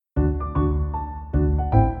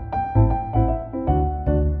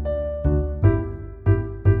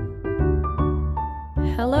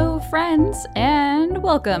friends, and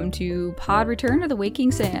welcome to Pod Return of the Waking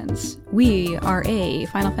Sands. We are a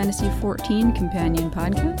Final Fantasy XIV companion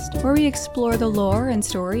podcast where we explore the lore and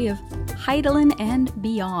story of Hydaelyn and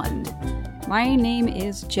beyond. My name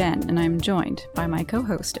is Jen, and I'm joined by my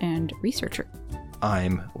co-host and researcher.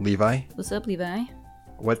 I'm Levi. What's up, Levi?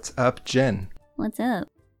 What's up, Jen? What's up?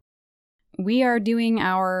 We are doing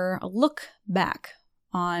our look back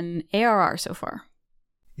on ARR so far.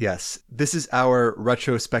 Yes, this is our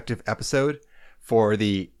retrospective episode for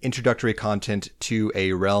the introductory content to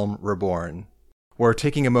A Realm Reborn. We're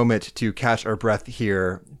taking a moment to catch our breath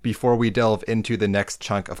here before we delve into the next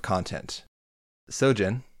chunk of content. So,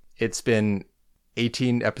 Jen, it's been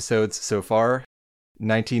 18 episodes so far,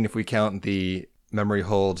 19 if we count the Memory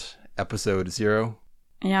Hold episode 0.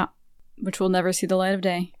 Yeah, which will never see the light of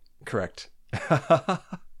day. Correct. Yeah.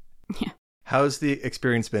 How's the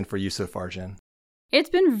experience been for you so far, Jen? It's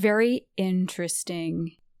been very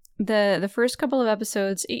interesting. The first couple of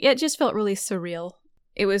episodes, it just felt really surreal.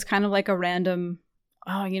 It was kind of like a random,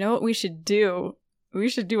 oh, you know what we should do? We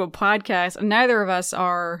should do a podcast. And neither of us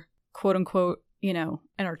are, quote unquote,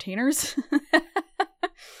 entertainers.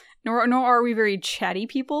 nor are we very chatty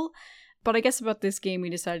people. But I guess about this game, we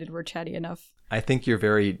decided we're chatty enough. I think you're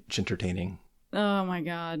very entertaining. Oh my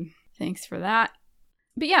god. Thanks for that.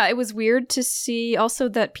 But yeah, it was weird to see also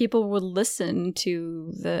that people would listen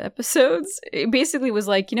to the episodes. It basically was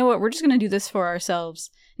like, you know what, we're just going to do this for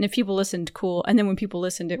ourselves. And if people listened, cool. And then when people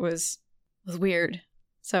listened, it was weird.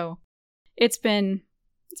 So it's been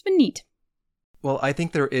neat. Well, I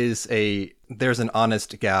think there's an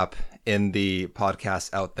honest gap in the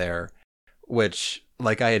podcast out there, which,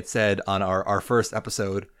 like I had said on our first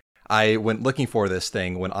episode, I went looking for this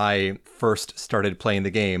thing when I first started playing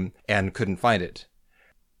the game and couldn't find it.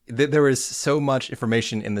 There is so much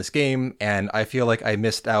information in this game, and I feel like I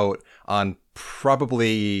missed out on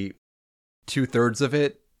probably 2/3 of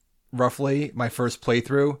it, roughly, my first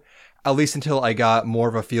playthrough, at least until I got more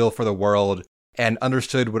of a feel for the world and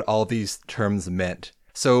understood what all these terms meant.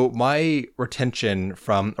 So my retention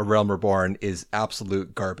from A Realm Reborn is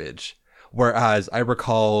absolute garbage, whereas I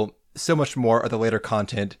recall so much more of the later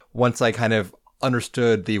content once I kind of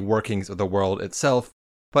understood the workings of the world itself.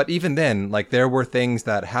 But even then, there were things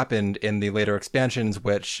that happened in the later expansions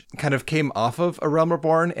which kind of came off of A Realm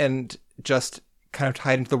Reborn and just kind of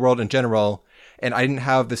tied into the world in general, and I didn't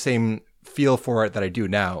have the same feel for it that I do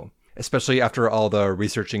now, especially after all the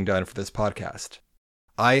researching done for this podcast.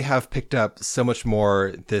 I have picked up so much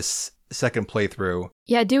more this second playthrough.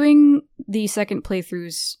 Yeah, doing the second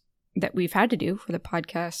playthroughs that we've had to do for the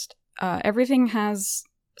podcast, everything has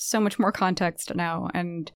so much more context now,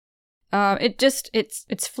 and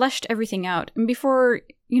it's fleshed everything out. And before,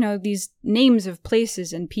 these names of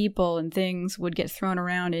places and people and things would get thrown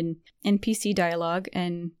around in NPC dialogue,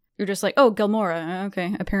 and you're just like, oh, Gelmora,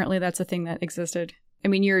 okay, apparently that's a thing that existed. I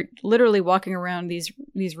mean, you're literally walking around these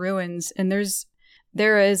ruins, and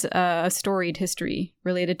there is a storied history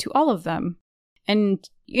related to all of them. And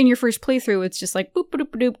in your first playthrough, it's just like, boop, boop,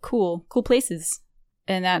 boop, cool places.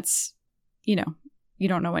 And that's, you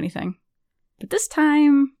don't know anything. But this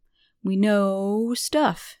time, we know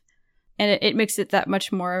stuff. And it makes it that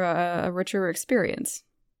much more a richer experience.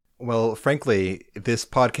 Well, frankly, this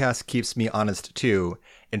podcast keeps me honest, too,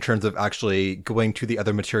 in terms of actually going to the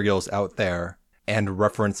other materials out there and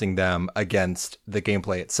referencing them against the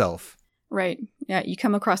gameplay itself. Right. Yeah, you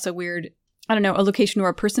come across a weird, a location or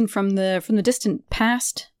a person from the distant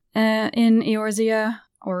past in Eorzea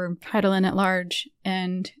or Hydaelyn at large,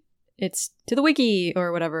 and it's to the wiki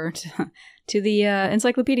or whatever, to the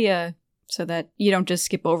encyclopedia, so that you don't just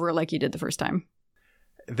skip over like you did the first time.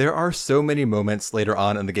 There are so many moments later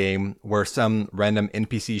on in the game where some random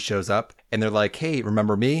NPC shows up and they're like, hey,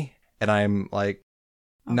 remember me? And I'm like,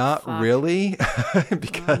 not really,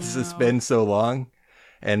 because it's been so long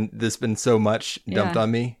and there's been so much dumped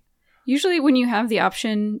on me. Usually when you have the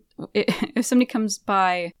option, if somebody comes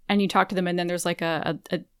by and you talk to them and then there's like a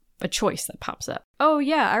choice that pops up. Oh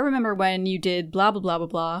yeah, I remember when you did blah, blah, blah, blah,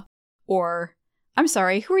 blah. Or, I'm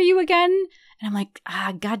sorry, who are you again? And I'm like,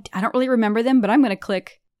 God, I don't really remember them, but I'm going to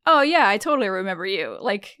click, oh yeah, I totally remember you.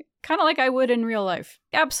 Kind of like I would in real life.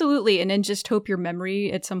 Absolutely. And then just hope your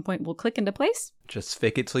memory at some point will click into place. Just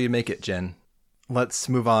fake it till you make it, Jen. Let's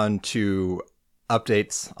move on to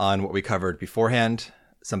updates on what we covered beforehand,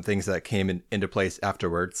 some things that came into place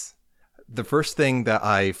afterwards. The first thing that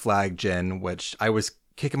I flagged, Jen, which I was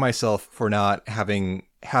kicking myself for not having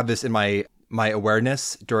had this in my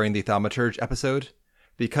awareness during the Thaumaturge episode,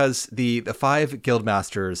 because the 5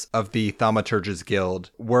 guildmasters of the Thaumaturges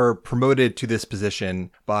Guild were promoted to this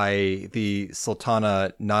position by the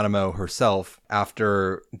Sultana Nanamo herself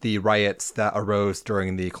after the riots that arose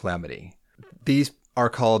during the Calamity. These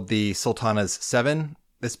are called the Sultana's 7.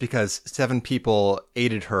 This because 7 people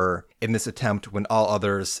aided her in this attempt when all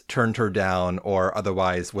others turned her down or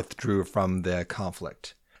otherwise withdrew from the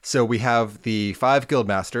conflict. So we have the 5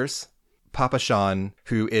 guildmasters, Papa Shan,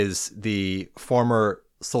 who is the former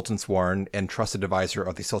Sultan Sworn and trusted advisor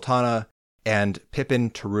of the Sultana, and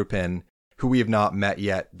Pippin Tarupin, who we have not met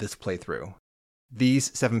yet this playthrough.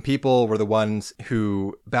 These 7 people were the ones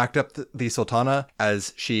who backed up the Sultana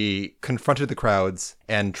as she confronted the crowds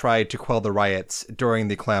and tried to quell the riots during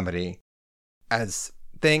the Calamity. As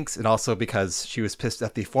thanks, and also because she was pissed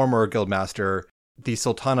at the former guildmaster, the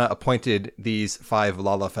Sultana appointed these 5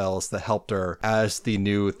 Lalafels that helped her as the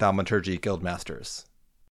new Thaumaturgy guildmasters.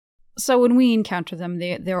 So when we encounter them,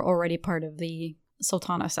 they're already part of the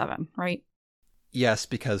Sultana 7, right? Yes,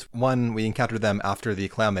 because 1, we encountered them after the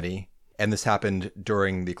Calamity, and this happened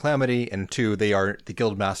during the Calamity, and 2, they are the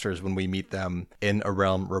guildmasters when we meet them in A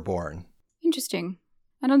Realm Reborn. Interesting.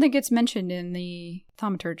 I don't think it's mentioned in the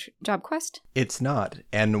Thaumaturge job quest. It's not.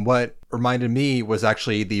 And what reminded me was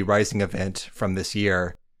actually the Rising event from this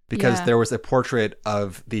year, because there was a portrait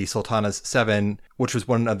of the Sultana's 7, which was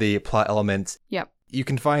one of the plot elements. Yep. You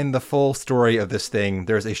can find the full story of this thing.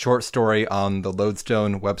 There's a short story on the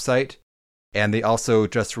Lodestone website, and they also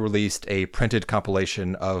just released a printed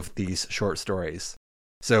compilation of these short stories.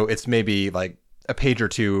 So it's maybe like a page or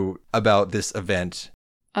 2 about this event.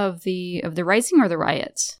 Of the Rising or the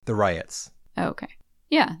riots? The riots. Oh, okay.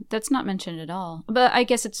 Yeah, that's not mentioned at all. But I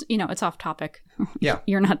guess it's, it's off topic. Yeah.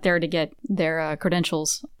 You're not there to get their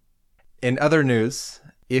credentials. In other news,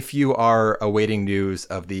 if you are awaiting news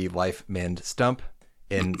of the Life Mend Stump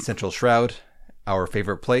in Central Shroud, our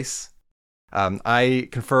favorite place, I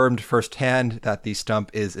confirmed firsthand that the stump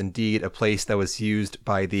is indeed a place that was used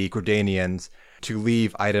by the Gridanians to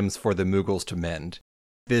leave items for the Mughals to mend.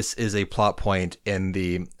 This is a plot point in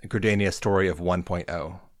the Gridania story of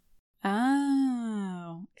 1.0.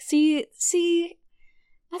 Oh. See,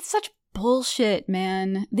 that's such bullshit,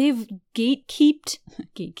 man. They've gatekept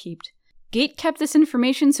this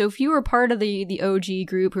information, so if you were part of the OG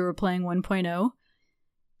group who were playing 1.0,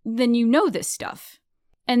 then you know this stuff.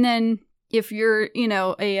 And then if you're,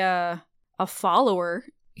 a follower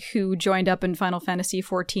who joined up in Final Fantasy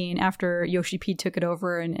XIV after Yoshi P took it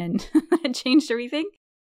over and changed everything,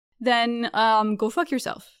 then go fuck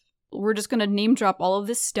yourself. We're just going to name drop all of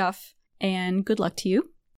this stuff, and good luck to you.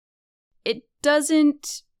 It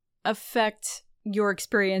doesn't affect your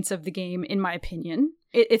experience of the game, in my opinion.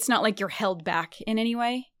 It's not like you're held back in any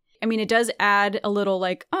way. I mean, it does add a little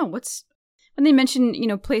like, when they mention,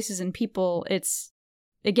 places and people, it's,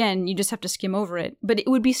 again, you just have to skim over it. But it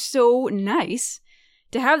would be so nice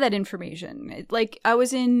to have that information. Like, I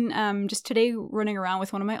was in just today running around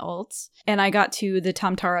with one of my alts, and I got to the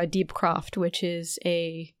Tamtara Deepcroft, which is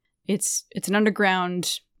it's an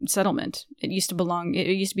underground settlement. It used to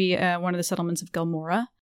be one of the settlements of Gelmora.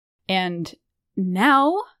 And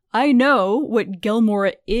now I know what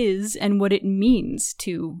Gelmora is and what it means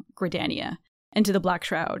to Gridania and to the Black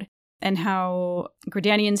Shroud, and how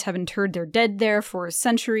Gridanians have interred their dead there for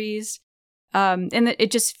centuries. And it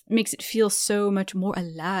just makes it feel so much more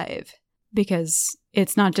alive, because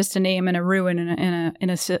it's not just a name and a ruin in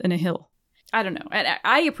a hill. I don't know.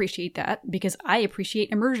 I appreciate that because I appreciate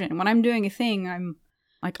immersion. When I'm doing a thing,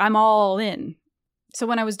 I'm all in. So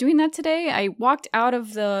when I was doing that today, I walked out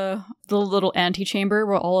of the little antechamber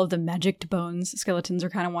where all of the magicked bones skeletons are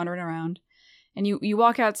kind of wandering around. And you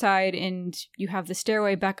walk outside and you have the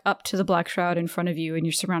stairway back up to the Black Shroud in front of you, and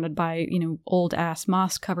you're surrounded by, old-ass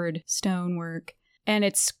moss-covered stonework. And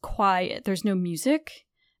it's quiet. There's no music,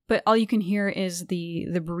 but all you can hear is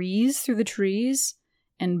the breeze through the trees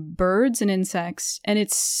and birds and insects. And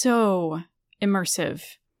it's so immersive.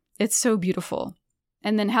 It's so beautiful.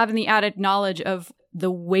 And then having the added knowledge of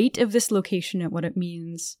the weight of this location and what it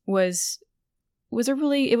means was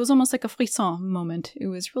almost like a frisson moment. It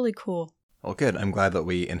was really cool. Well, good. I'm glad that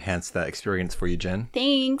we enhanced that experience for you, Jen.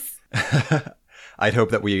 Thanks. I'd hope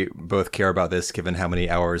that we both care about this, given how many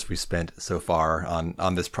hours we've spent so far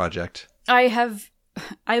on this project. I've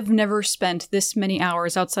never spent this many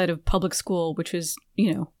hours outside of public school, which is,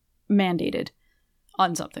 mandated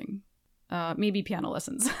on something. Maybe piano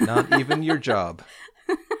lessons. Not even your job.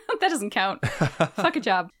 That doesn't count. Fuck a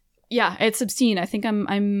job. Yeah, it's obscene. I think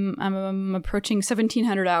I'm approaching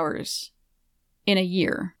 1,700 hours in a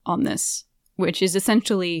year on this, which is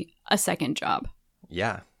essentially a second job.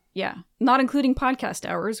 Yeah. Yeah. Not including podcast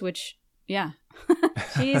hours, which, yeah.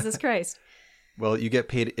 Jesus Christ. Well, you get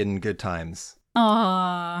paid in good times.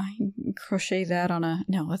 Crochet that on a...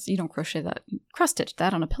 No, you don't crochet that. Cross-stitch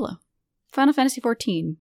that on a pillow. Final Fantasy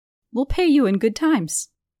XIV. We'll pay you in good times.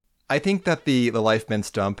 I think that the life mint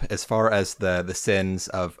dump, as far as the sins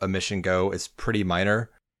of a mission go, is pretty minor.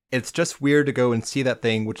 It's just weird to go and see that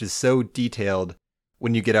thing, which is so detailed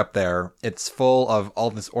when you get up there. It's full of all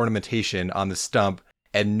this ornamentation on the stump,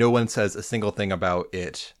 and no one says a single thing about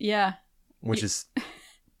it. Yeah. Which is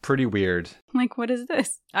pretty weird. Like, what is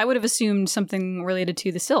this? I would have assumed something related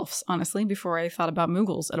to the sylphs, honestly, before I thought about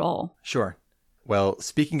Moogles at all. Sure. Well,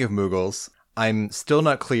 speaking of Moogles, I'm still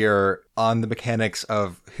not clear on the mechanics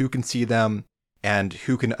of who can see them and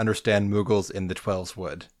who can understand Moogles in the Twelves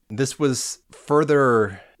Wood. This was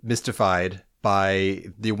further mystified by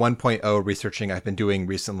the 1.0 researching I've been doing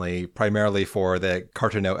recently, primarily for the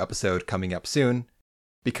Cartono episode coming up soon,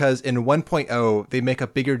 because in 1.0, they make a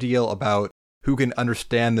bigger deal about who can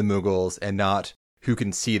understand the Moogles and not who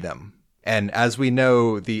can see them. And as we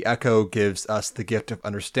know, the Echo gives us the gift of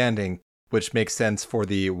understanding, which makes sense for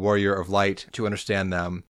the Warrior of Light to understand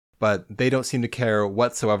them, but they don't seem to care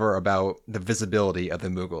whatsoever about the visibility of the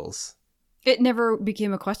Moogles. It never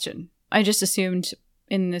became a question. I just assumed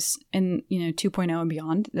in 2.0 and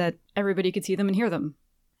beyond that everybody could see them and hear them.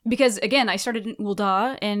 Because, again, I started in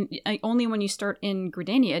Ul'dah, and only when you start in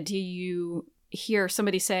Gridania do you hear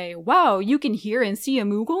somebody say, wow, you can hear and see a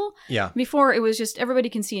Moogle? Yeah. Before, it was just everybody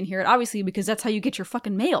can see and hear it, obviously, because that's how you get your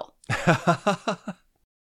fucking mail.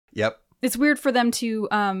 Yep. It's weird for them to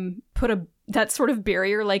put that sort of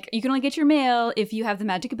barrier, like, you can only get your mail if you have the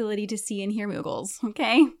magic ability to see and hear Moogles,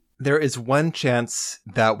 okay? There is one chance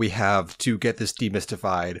that we have to get this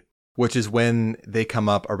demystified, which is when they come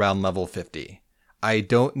up around level 50. I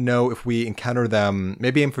don't know if we encounter them.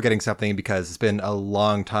 Maybe I'm forgetting something because it's been a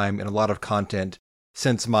long time and a lot of content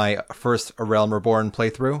since my first A Realm Reborn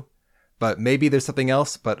playthrough. But maybe there's something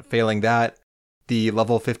else, but failing that, the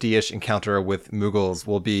level 50-ish encounter with Moogles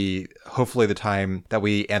will be hopefully the time that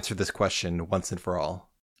we answer this question once and for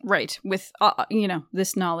all. Right. With,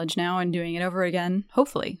 this knowledge now and doing it over again,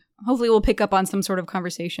 hopefully. Hopefully we'll pick up on some sort of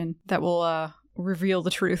conversation that will reveal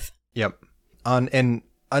the truth. Yep. On an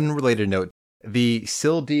unrelated note, the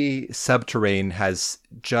Sildi Subterrane has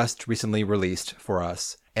just recently released for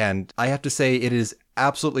us, and I have to say it is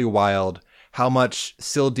absolutely wild how much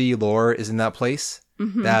Sildi lore is in that place.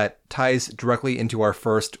 Mm-hmm. That ties directly into our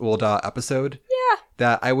first Ul'dah episode. Yeah.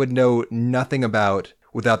 That I would know nothing about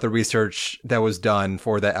without the research that was done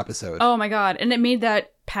for that episode. Oh my god, and it made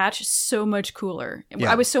that patch so much cooler.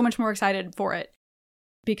 Yeah. I was so much more excited for it.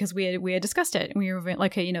 Because we had discussed it, and we were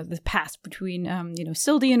like, the past between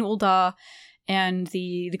Sildi and Ul'dah, and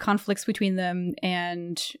the conflicts between them,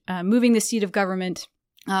 and moving the seat of government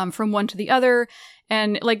from one to the other,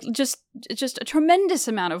 and like just a tremendous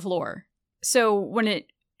amount of lore. So when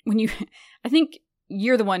you, I think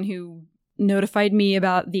you're the one who notified me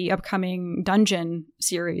about the upcoming dungeon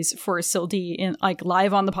series for Sildi in like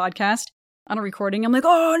live on the podcast. On a recording, I'm like,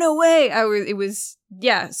 oh, no way. It was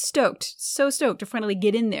stoked. So stoked to finally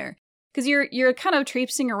get in there. Because you're kind of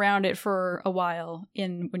traipsing around it for a while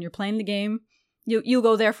when you're playing the game. You'll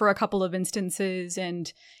go there for a couple of instances,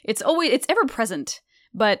 and it's ever present.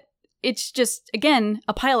 But it's just, again,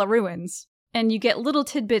 a pile of ruins. And you get little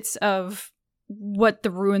tidbits of what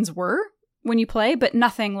the ruins were when you play, but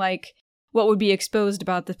nothing like what would be exposed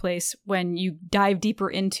about the place when you dive deeper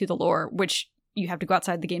into the lore, which you have to go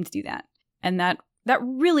outside the game to do that. And that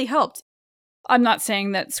really helped. I'm not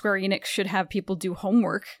saying that Square Enix should have people do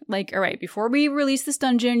homework. Like, all right, before we release this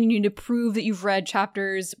dungeon, you need to prove that you've read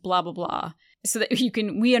chapters, blah, blah, blah. So that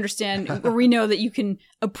we understand, or we know that you can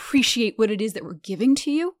appreciate what it is that we're giving to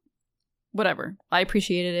you. Whatever. I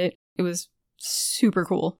appreciated it. It was super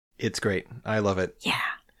cool. It's great. I love it. Yeah.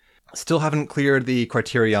 Still haven't cleared the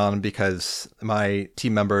criterion because my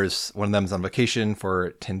team members, one of them's on vacation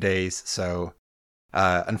for 10 days, so...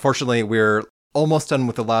 unfortunately, we're almost done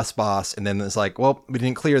with the last boss, and then it's like, well, we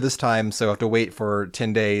didn't clear this time, so I have to wait for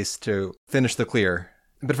 10 days to finish the clear.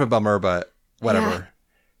 A bit of a bummer, but whatever. Yeah.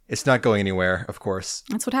 It's not going anywhere, of course.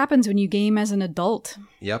 That's what happens when you game as an adult.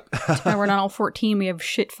 Yep. Now we're not all 14, we have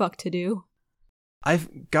shit fuck to do.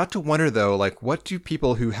 I've got to wonder, though, like, what do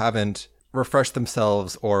people who haven't refreshed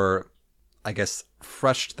themselves, or, I guess,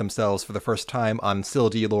 freshed themselves for the first time on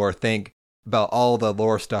Sildi lore think about all the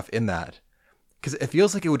lore stuff in that? Because it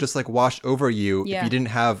feels like it would just like wash over you if you didn't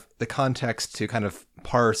have the context to kind of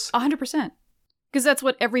parse. 100%. Because that's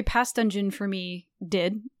what every past dungeon for me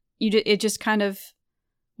did. It just kind of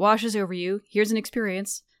washes over you. Here's an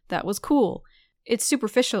experience. That was cool. It's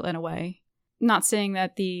superficial in a way. Not saying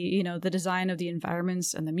that the design of the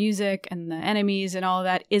environments and the music and the enemies and all of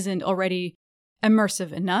that isn't already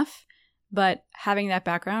immersive enough, but having that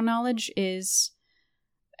background knowledge it's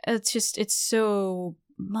so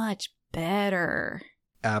much better.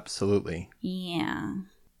 Absolutely. Yeah.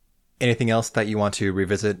 Anything else that you want to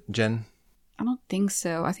revisit, Jen? I don't think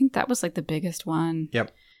so. I think that was like the biggest one.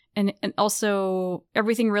 Yep. And also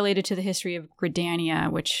everything related to the history of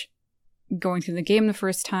Gridania, which going through the game the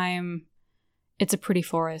first time, it's a pretty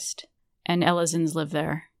forest and Elizans live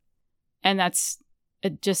there. And that's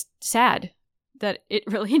just sad that it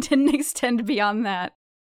really didn't extend beyond that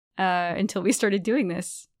until we started doing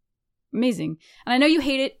this. Amazing. And I know you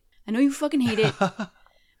hate it. I know you fucking hate it.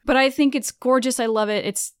 But I think it's gorgeous. I love it.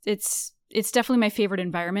 It's definitely my favorite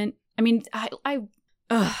environment. I mean, I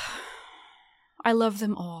love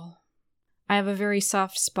them all. I have a very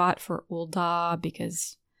soft spot for Ul'dah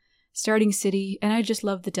because starting city, and I just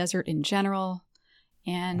love the desert in general.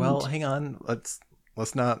 And well, hang on. Let's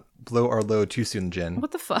not blow our load too soon, Jen.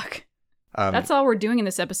 What the fuck? That's all we're doing in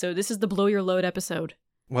this episode. This is the blow your load episode.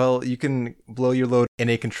 Well, you can blow your load in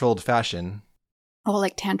a controlled fashion. Oh,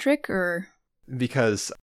 like tantric or?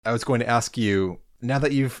 Because I was going to ask you, now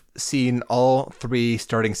that you've seen all 3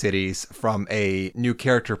 starting cities from a new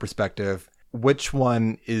character perspective, which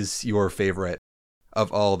one is your favorite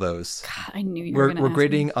of all those? God, I knew you were going to ask We're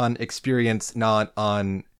grading me. on experience, not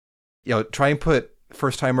on, try and put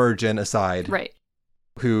first-timer Jen aside. Right.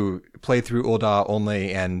 Who played through Ul'dah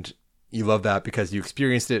only, and you love that because you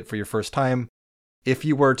experienced it for your first time. If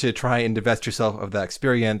you were to try and divest yourself of that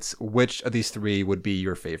experience, which of these 3 would be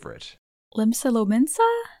your favorite? Limsa Lominsa,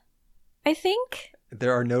 I think.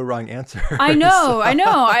 There are no wrong answers. I know.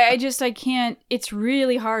 I can't. It's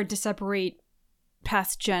really hard to separate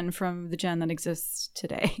past Jen from the Jen that exists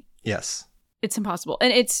today. Yes. It's impossible.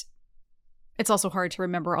 And it's also hard to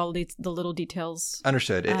remember all the little details.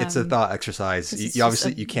 Understood. It's a thought exercise. You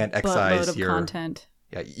obviously you can't excise your content.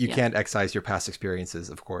 Yeah, you can't excise your past experiences,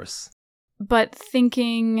 of course. But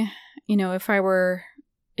thinking, if I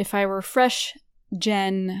were fresh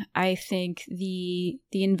Jen, I think the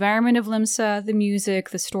environment of Limsa, the music,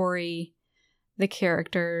 the story, the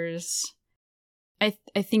characters, I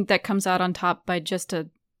think that comes out on top by just a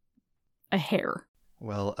hair.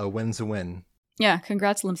 Well, a win's a win. Yeah,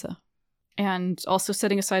 congrats, Limsa. And also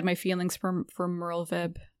setting aside my feelings for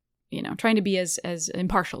Merlvib, trying to be as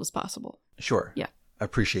impartial as possible. Sure. Yeah.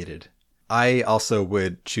 Appreciated. I also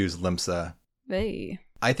would choose Limsa. Hey.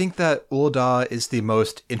 I think that Ul'dah is the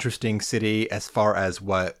most interesting city as far as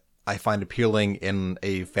what I find appealing in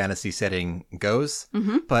a fantasy setting goes,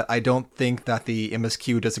 but I don't think that the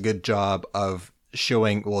MSQ does a good job of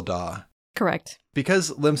showing Ul'dah. Correct.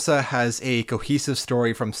 Because Limsa has a cohesive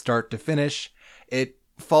story from start to finish, it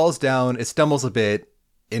falls down, it stumbles a bit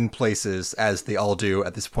in places, as they all do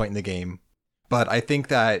at this point in the game. But I think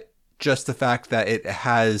that just the fact that it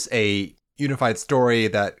has a unified story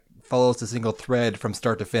that follows a single thread from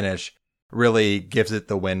start to finish really gives it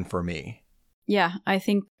the win for me. Yeah, I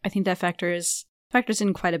think that factors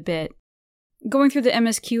in quite a bit. Going through the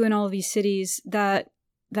MSQ in all of these cities, that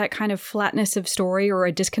kind of flatness of story or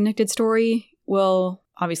a disconnected story will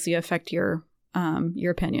obviously affect your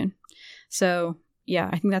opinion. So yeah,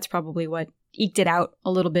 I think that's probably what eked it out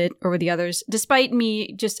a little bit over the others. Despite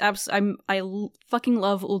me just I fucking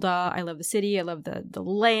love Ul'dah. I love the city. I love the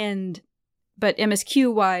land. But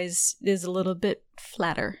MSQ wise is a little bit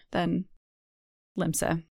flatter than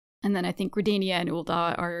Limsa. And then I think Gridania and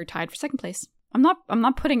Ul'dah are tied for second place. I'm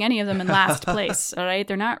not putting any of them in last place, all right?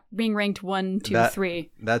 They're not being ranked 1, 2,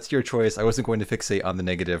 3. That's your choice. I wasn't going to fixate on the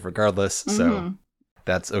negative regardless, so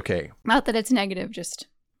that's okay. Not that it's negative, just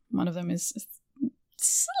one of them is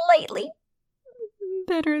slightly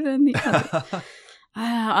better than the other.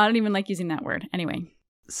 I don't even like using that word. Anyway.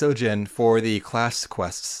 So, Jen, for the class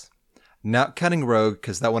quests, not counting Rogue,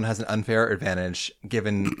 because that one has an unfair advantage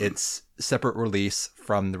given its separate release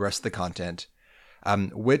from the rest of the content,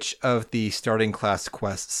 which of the starting class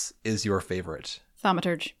quests is your favorite?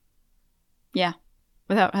 Thaumaturge. Yeah,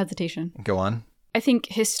 without hesitation. Go on. I think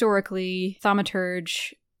historically,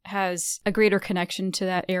 Thaumaturge has a greater connection to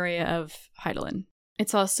that area of Hydaelyn.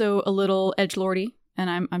 It's also a little edgelordy,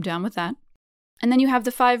 and I'm down with that. And then you have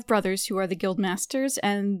the 5 brothers who are the guild masters,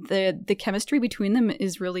 and the chemistry between them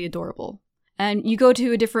is really adorable. And you go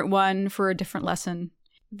to a different one for a different lesson.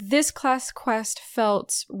 This class quest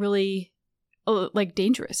felt really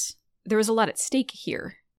dangerous. There was a lot at stake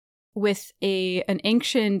here with an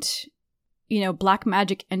ancient, black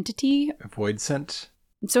magic entity. Void Scent.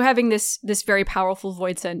 So having this very powerful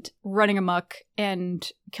Void Scent running amok and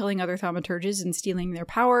killing other thaumaturges and stealing their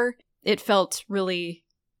power, it felt really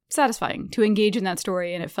satisfying to engage in that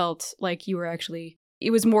story, and it felt like you were actually,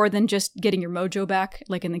 it was more than just getting your mojo back,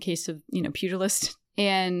 like in the case of, Pugilist,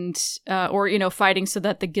 and or fighting so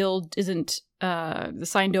that the guild isn't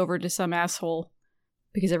signed over to some asshole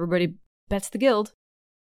because everybody bets the guild.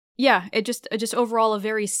 Yeah, it just overall a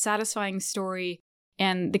very satisfying story,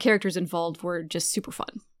 and the characters involved were just super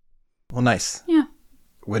fun. Well, nice. Yeah.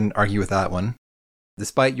 Wouldn't argue with that one.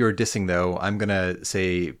 Despite your dissing, though, I'm gonna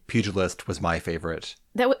say Pugilist was my favorite.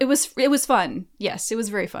 It was fun. Yes, it was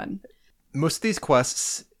very fun. Most of these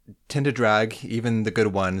quests tend to drag, even the good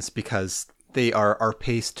ones, because they are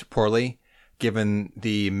paced poorly, given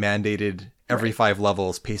the mandated every 5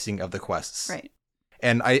 levels pacing of the quests. Right.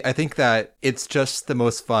 And I think that it's just the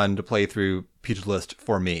most fun to play through Pugilist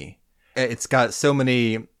for me. It's got so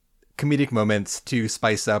many comedic moments to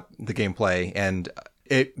spice up the gameplay, and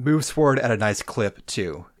it moves forward at a nice clip,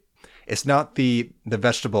 too. It's not the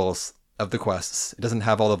vegetables of the quests. It doesn't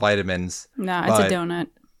have all the vitamins. No, it's a donut.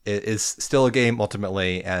 It is still a game,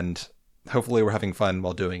 ultimately, and hopefully we're having fun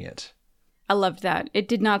while doing it. I loved that. It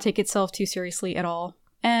did not take itself too seriously at all.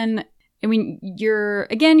 And I mean, you're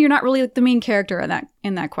not really like the main character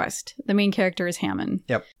in that quest. The main character is Hammond.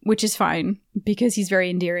 Yep. Which is fine because he's very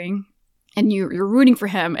endearing and you're rooting for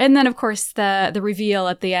him. And then of course the reveal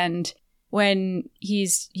at the end when he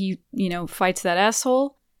fights that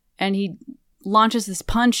asshole and he launches this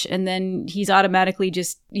punch and then he's automatically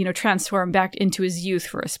just, transformed back into his youth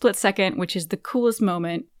for a split second, which is the coolest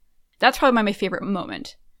moment. That's probably my favorite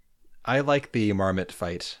moment. I like the marmot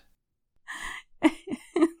fight.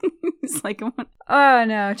 It's like, oh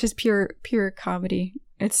no, just pure comedy.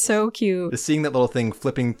 It's so cute. Just seeing that little thing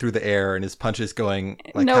flipping through the air and his punches going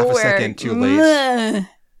like nowhere. Half a second too late.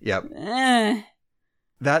 Yep.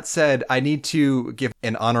 That said, I need to give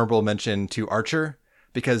an honorable mention to Archer,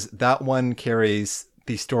 because that one carries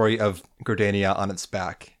the story of Gordania on its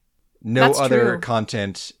back. No That's other true.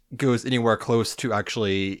 Content goes anywhere close to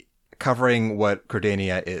actually covering what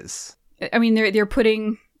Gordania is. I mean, they're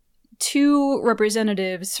putting 2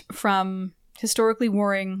 representatives from historically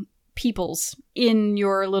warring peoples in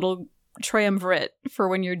your little triumvirate for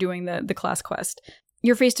when you're doing the class quest.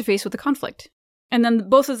 You're face to face with the conflict. And then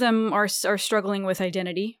both of them are struggling with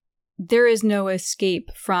identity. There is no escape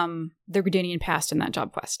from the Gordanian past in that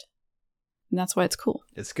job quest. And that's why it's cool.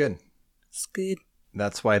 It's good. It's good.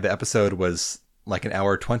 That's why the episode was like an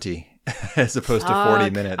hour 20 as opposed to 40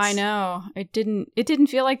 minutes. I know. It didn't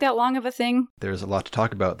feel like that long of a thing. There's a lot to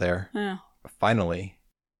talk about there. Yeah. Finally.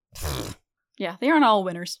 Yeah, they aren't all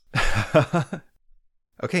winners.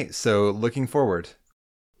 Okay, so looking forward.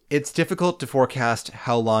 It's difficult to forecast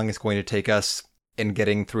how long it's going to take us in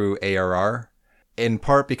getting through ARR, in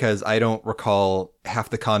part because I don't recall half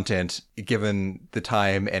the content given the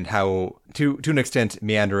time and how, to an extent,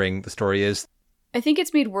 meandering the story is. I think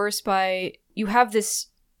it's made worse by you have this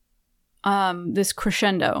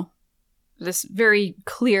crescendo, this very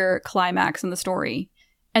clear climax in the story,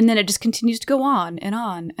 and then it just continues to go on and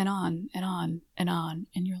on and on and on and on,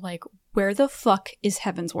 and you're like, where the fuck is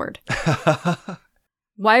Heavensward?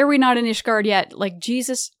 Why are we not in Ishgard yet? Like,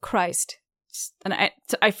 Jesus Christ. And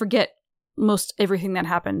I forget most everything that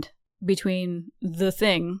happened between the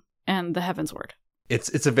thing and the Heavensward.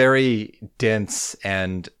 It's a very dense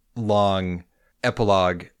and long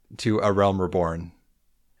epilogue to A Realm Reborn.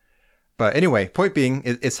 But anyway, point being,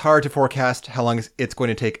 it's hard to forecast how long it's going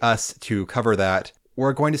to take us to cover that.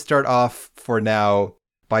 We're going to start off for now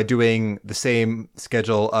by doing the same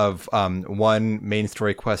schedule of 1 main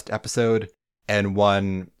story quest episode and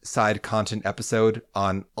 1 side content episode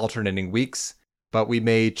on alternating weeks, but we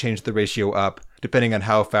may change the ratio up depending on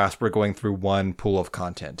how fast we're going through one pool of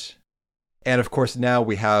content. And of course, now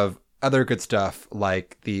we have other good stuff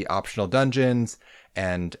like the optional dungeons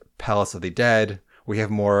and Palace of the Dead. We have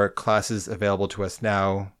more classes available to us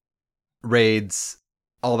now, raids,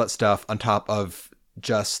 all that stuff on top of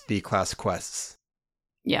just the class quests.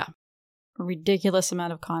 Yeah. A ridiculous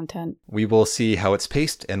amount of content. We will see how it's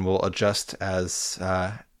paced and we'll adjust as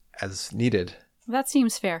needed. That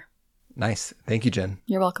seems fair. Nice. Thank you, Jen.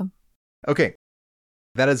 You're welcome. Okay.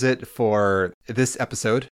 That is it for this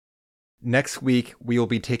episode. Next week, we will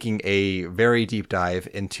be taking a very deep dive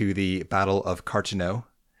into the Battle of Cartano.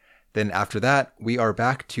 Then after that, we are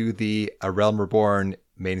back to the A Realm Reborn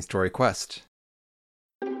main story quest.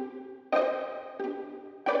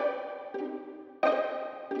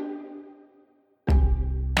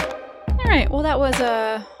 All right. Well, that was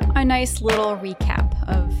a nice little recap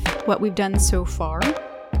of what we've done so far.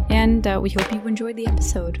 And we hope you enjoyed the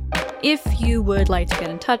episode. If you would like to get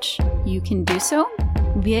in touch, you can do so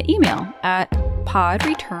via email at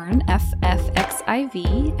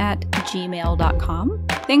podreturnffxiv@gmail.com.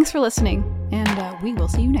 Thanks for listening, and we will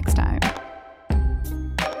see you next time.